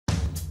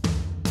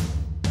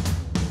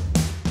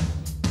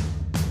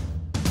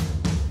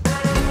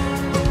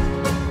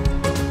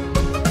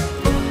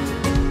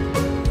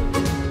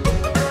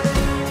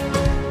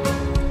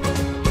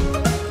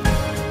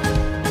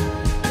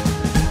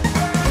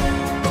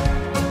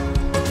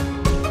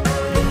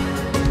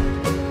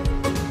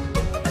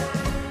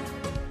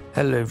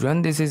Hello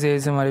everyone, this is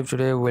ASM Arif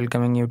today,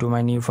 welcoming you to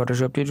my new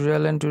Photoshop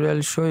tutorial, and today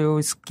I'll show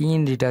you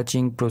skin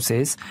retouching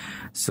process.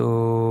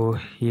 So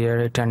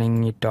here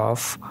turning it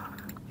off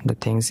the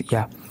things,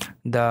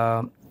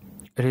 the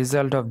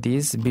result of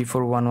this,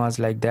 before one was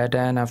like that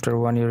and after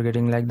one you're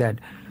getting like that.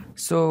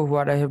 So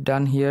what I have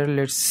done here,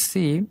 let's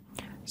see.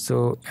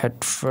 So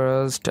at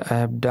first I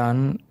have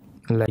done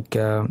like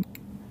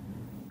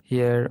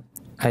here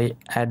I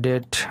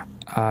added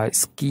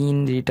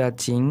skin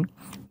retouching,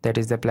 that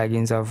is the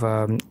plugins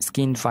of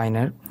skin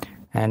finer,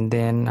 and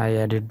then I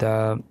added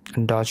the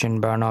dodge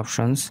and burn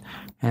options,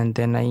 and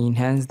then I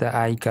enhanced the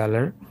eye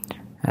color,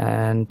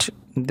 and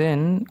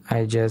then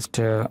I just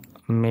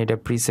made a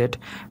preset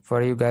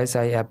for you guys.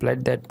 I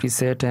applied that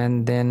preset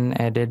and then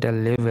added the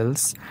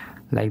levels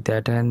like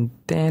that, and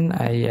then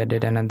I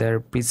added another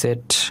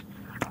preset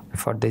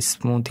for the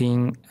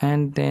smoothing,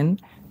 and then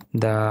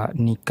the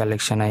nick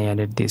collection I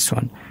added this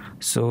one.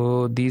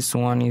 So this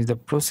one is the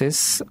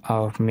process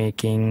of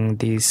making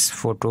this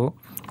photo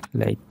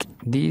like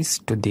this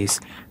to this.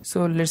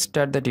 So let's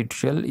start the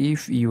tutorial.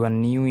 If you are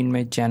new in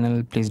my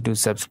channel, please do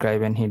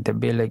subscribe and hit the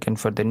bell icon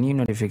for the new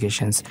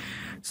notifications.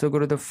 So go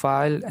to the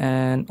file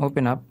and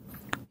open up.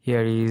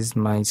 Here is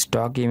my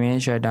stock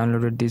image. I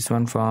downloaded this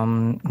one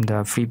from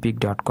the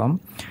freepik.com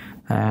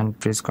and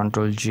press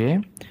Ctrl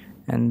J,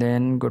 and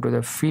then go to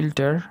the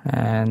filter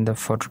and the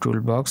photo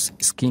toolbox,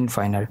 skin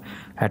finer.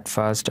 At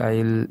first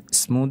I'll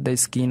smooth the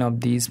skin of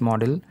this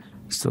model,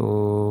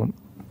 so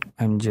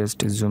I'm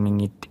just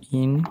zooming it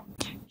in.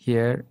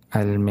 Here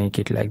I'll make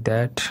it like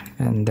that,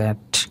 and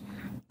that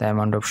the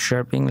amount of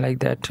sharpening like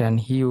that, and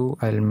hue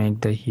I'll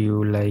make the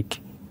hue like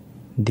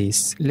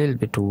this, little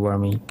bit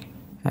warming,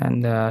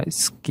 and the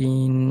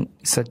skin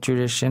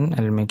saturation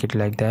I'll make it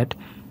like that,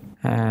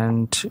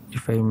 and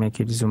if I make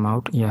it zoom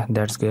out,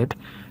 that's good.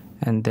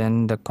 And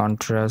then the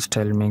contrast,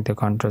 I'll make the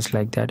contrast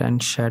like that,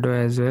 and shadow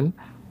as well,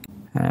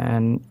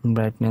 and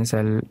brightness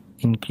I'll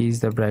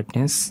increase the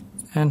brightness,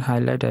 and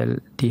highlight I'll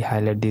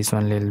de-highlight this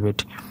one a little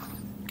bit,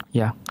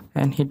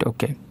 and hit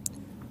OK.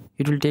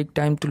 It will take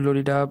time to load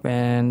it up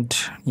and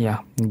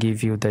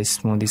give you the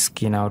smooth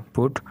skin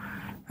output.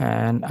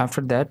 And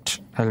after that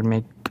I'll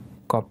make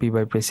copy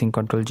by pressing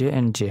Ctrl J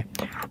and J.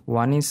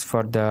 One is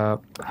for the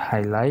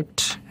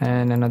highlight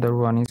and another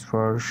one is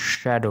for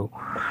shadow.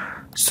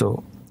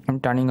 So I'm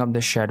turning up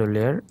the shadow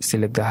layer,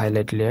 select the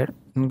highlight layer,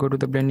 and go to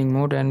the blending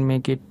mode and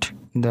make it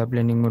the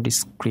blending mode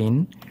is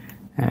green,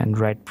 and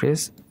right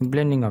press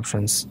blending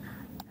options,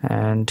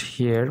 and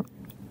here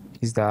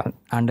is the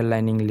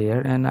underlining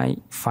layer, and I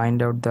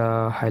find out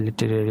the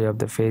highlighted area of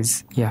the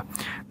face.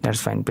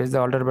 That's fine. Press the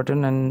Alt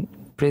button and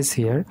press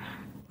here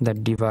the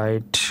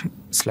divide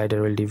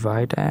slider will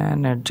divide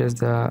and adjust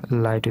the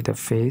light with the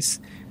face,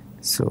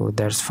 so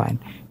that's fine,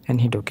 and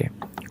hit OK.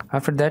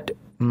 After that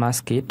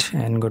mask it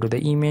and go to the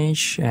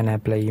image and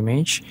apply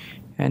image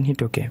and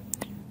hit OK.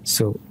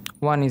 So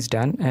one is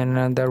done, and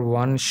another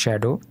one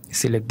shadow.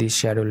 Select this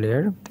shadow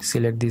layer,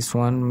 select this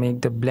one,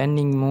 make the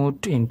blending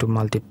mode into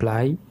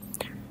multiply,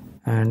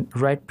 and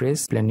right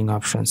press blending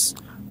options.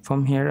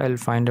 From here I'll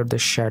find out the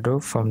shadow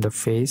from the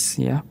face.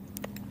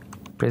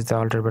 Press the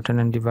Alt button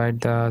and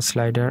divide the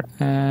slider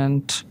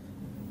and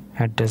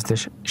adjust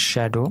the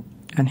shadow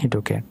and hit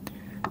OK,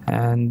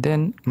 and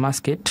then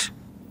mask it,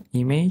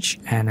 image,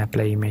 and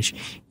apply image.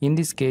 In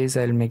this case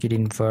I'll make it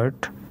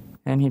invert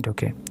and hit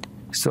OK.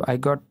 So I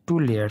got two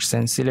layers,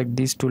 and select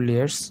these two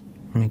layers,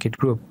 make it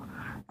group,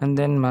 and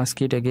then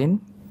mask it again,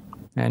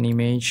 and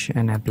image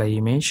and apply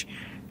image,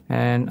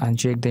 and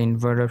uncheck the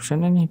invert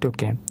option and hit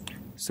OK.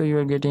 So you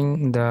are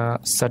getting the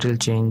subtle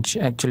change.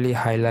 Actually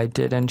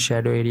highlighted and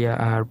shadow area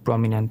are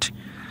prominent.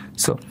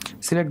 So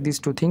select these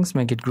two things,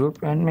 make it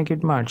group and make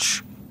it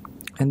merge,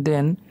 and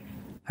then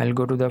I'll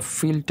go to the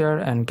filter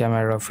and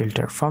camera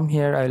filter. From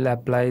here I'll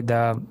apply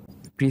the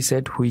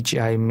preset which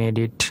I made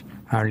it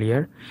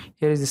earlier.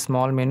 Here is the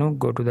small menu,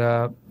 go to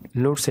the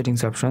load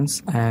settings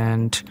options,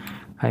 and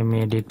I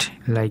made it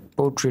like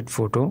portrait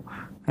photo,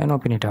 and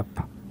open it up.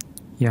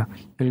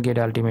 You'll get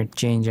ultimate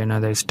change and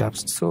other stuff.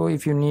 So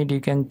if you need, you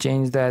can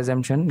change the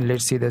assumption.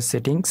 Let's see the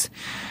settings.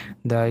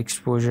 The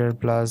exposure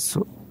plus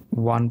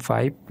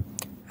 1.5,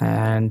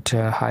 and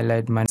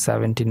highlight minus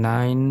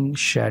 79,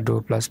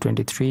 shadow plus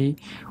 23,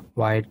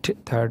 white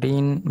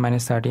 13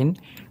 minus 13,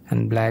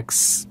 and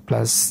blacks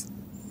plus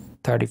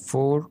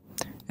 34,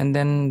 and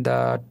then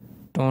the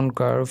tone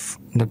curve,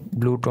 the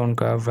blue tone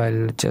curve,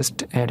 I'll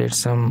just added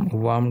some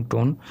warm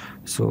tone,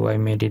 so I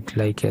made it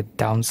like a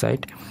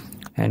downside,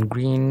 and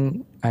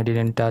green I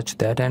didn't touch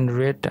that, and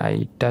red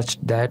I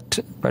touched that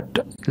but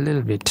a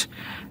little bit,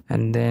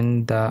 and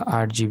then the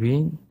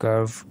RGB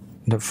curve,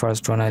 the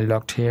first one I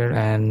locked here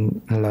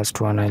and last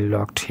one I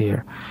locked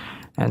here,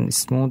 and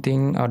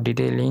smoothing or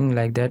detailing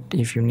like that.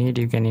 If you need,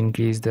 you can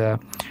increase the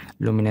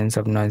luminance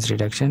of noise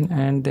reduction,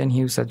 and then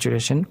hue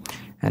saturation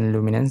and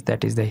luminance,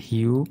 that is the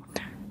hue,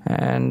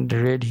 and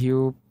red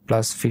hue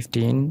plus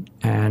 15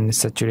 and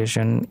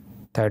saturation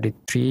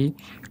 33,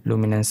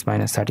 luminance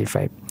minus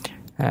 35,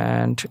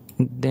 and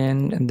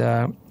then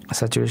the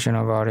saturation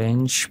of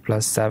orange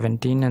plus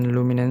 17 and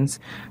luminance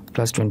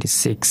plus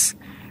 26,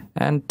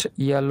 and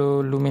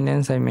yellow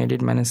luminance I made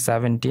it minus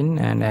 17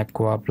 and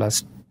aqua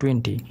plus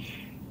 20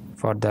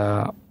 for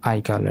the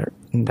eye color.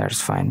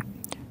 That's fine.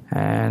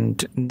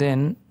 And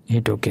then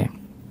hit OK.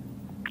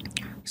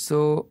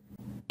 So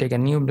take a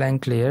new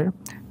blank layer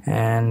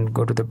and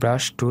go to the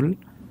brush tool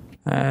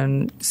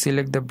and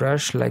select the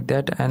brush like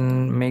that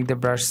and make the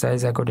brush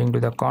size according to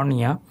the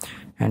cornea,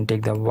 and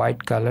take the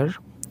white color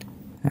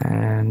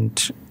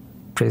and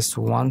press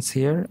once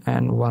here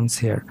and once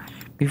here.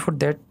 Before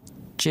that,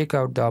 check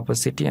out the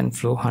opacity and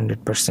flow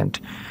 100%,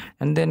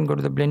 and then go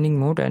to the blending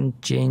mode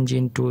and change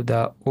into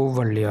the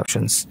overlay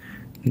options.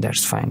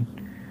 That's fine.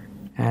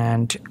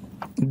 And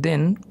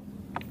then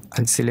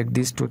I'll select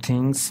these two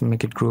things,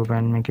 make it group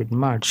and make it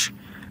merge.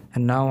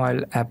 And now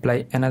I'll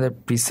apply another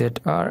preset,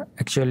 or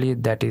actually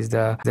that is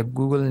the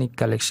Google Nick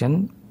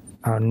collection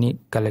or Nick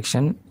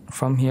collection.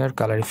 From here,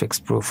 Color Effects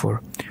Pro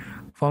 4.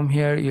 From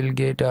here you'll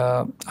get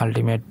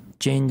ultimate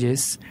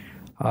changes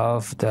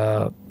of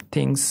the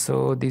things.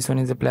 So this one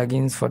is the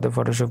plugins for the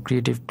Photoshop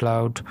Creative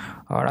Cloud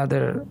or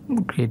other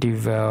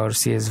creative or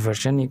CS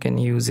version. You can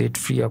use it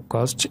free of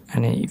cost,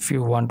 and if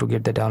you want to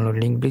get the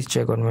download link, please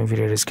check out my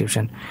video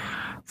description.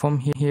 From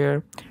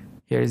here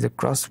is the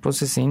cross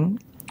processing,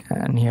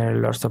 and here are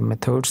lots of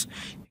methods.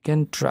 You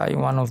can try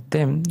one of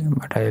them,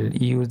 but I'll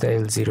use the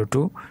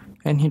L02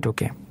 and hit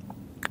OK.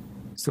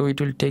 So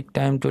it will take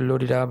time to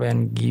load it up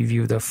and give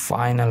you the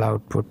final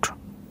output.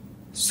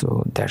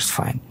 So that's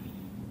fine.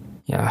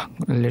 Yeah,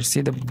 let's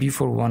see, the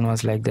before one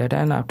was like that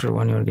and after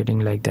one you're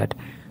getting like that.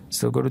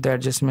 So go to the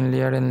adjustment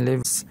layer and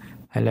levels.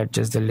 I'll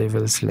adjust the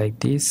levels like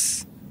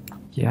this.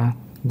 Yeah,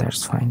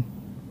 that's fine.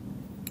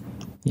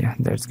 Yeah,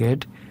 that's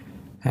good.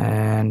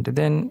 And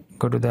then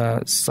go to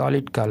the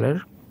solid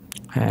color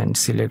and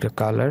select a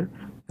color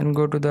and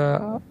go to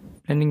the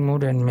blending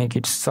mode and make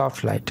it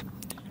soft light.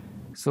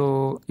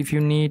 So if you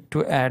need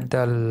to add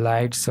the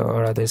lights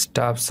or other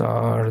stuffs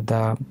or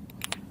the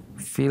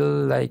feel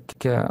like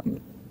the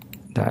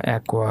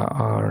aqua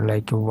or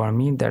like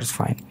warmy, that's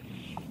fine.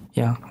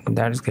 Yeah,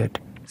 that's good.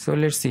 So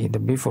let's see, the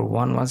before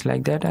one was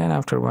like that and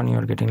after one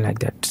you're getting like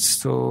that.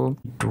 So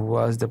it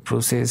was the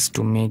process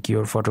to make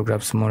your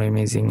photographs more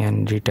amazing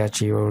and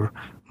retouch your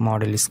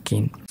model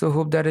skin. So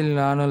hope that you'll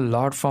learn a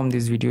lot from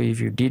this video. If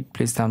you did,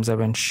 please thumbs up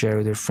and share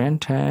with your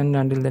friend, and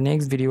until the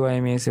next video, I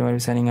am ASM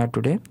Arif signing out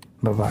today.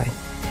 Bye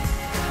bye.